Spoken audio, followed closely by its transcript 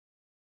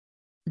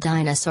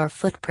Dinosaur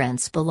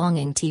footprints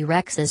belonging to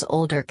T-Rex's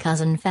older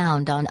cousin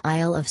found on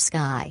Isle of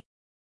Skye.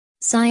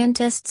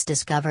 Scientists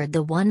discovered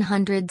the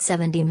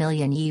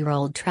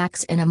 170-million-year-old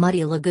tracks in a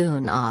muddy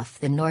lagoon off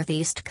the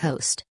northeast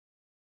coast.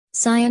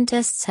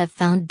 Scientists have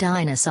found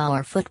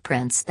dinosaur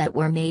footprints that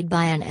were made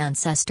by an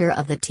ancestor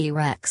of the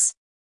T-Rex.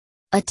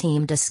 A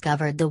team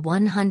discovered the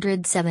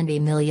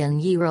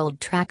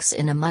 170-million-year-old tracks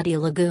in a muddy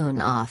lagoon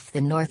off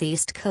the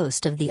northeast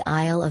coast of the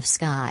Isle of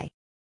Skye.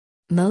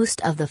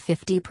 Most of the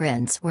 50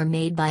 prints were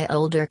made by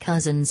older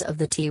cousins of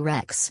the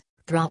T-Rex,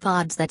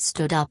 theropods that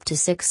stood up to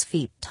 6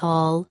 feet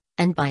tall,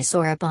 and by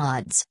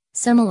sauropods,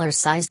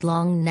 similar-sized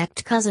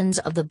long-necked cousins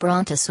of the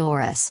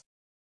brontosaurus.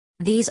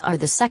 These are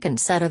the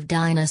second set of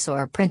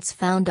dinosaur prints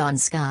found on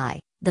Skye.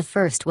 The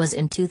first was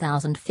in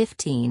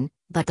 2015,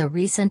 but the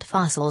recent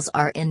fossils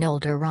are in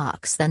older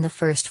rocks than the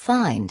first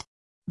find.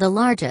 The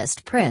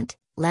largest print,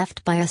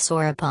 left by a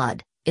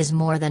sauropod, is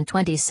more than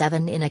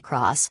 27 in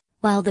across,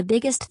 while the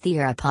biggest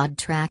theropod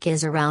track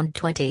is around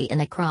 20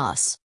 in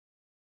across.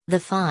 The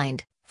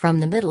find,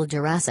 from the Middle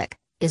Jurassic,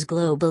 is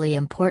globally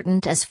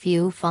important as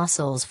few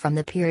fossils from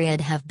the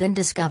period have been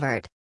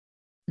discovered.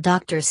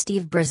 Dr.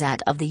 Steve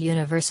Brizat of the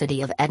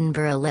University of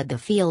Edinburgh led the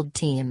field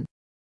team.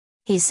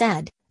 He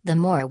said, "The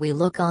more we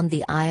look on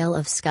the Isle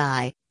of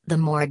Skye, the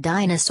more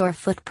dinosaur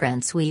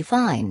footprints we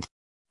find.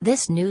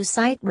 This new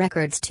site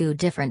records 2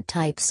 different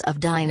types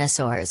of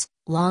dinosaurs,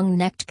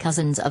 long-necked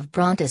cousins of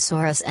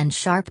brontosaurus and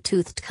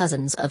sharp-toothed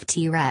cousins of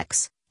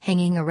T-Rex,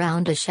 hanging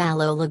around a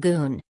shallow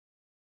lagoon."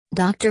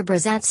 Dr.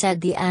 Brizat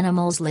said the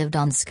animals lived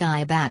on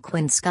Skye back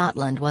when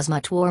Scotland was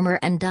much warmer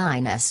and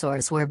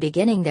dinosaurs were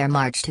beginning their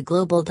march to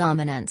global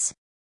dominance.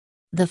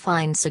 The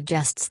find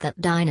suggests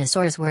that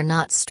dinosaurs were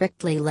not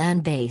strictly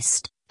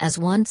land-based, as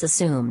once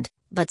assumed,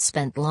 but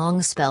spent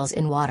long spells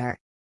in water.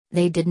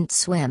 They didn't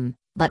swim,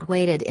 but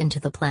waded into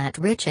the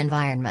plant-rich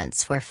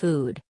environments for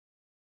food.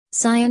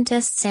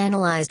 Scientists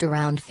analyzed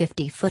around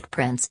 50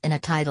 footprints in a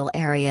tidal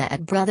area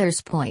at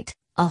Brothers Point,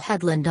 a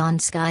headland on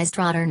Skye's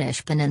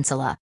Trotternish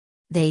Peninsula.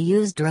 They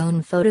used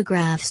drone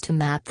photographs to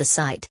map the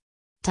site.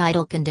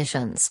 Tidal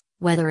conditions,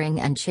 weathering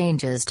and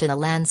changes to the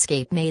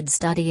landscape made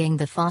studying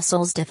the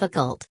fossils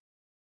difficult.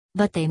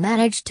 But they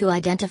managed to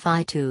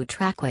identify 2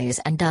 trackways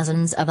and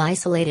dozens of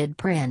isolated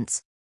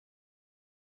prints.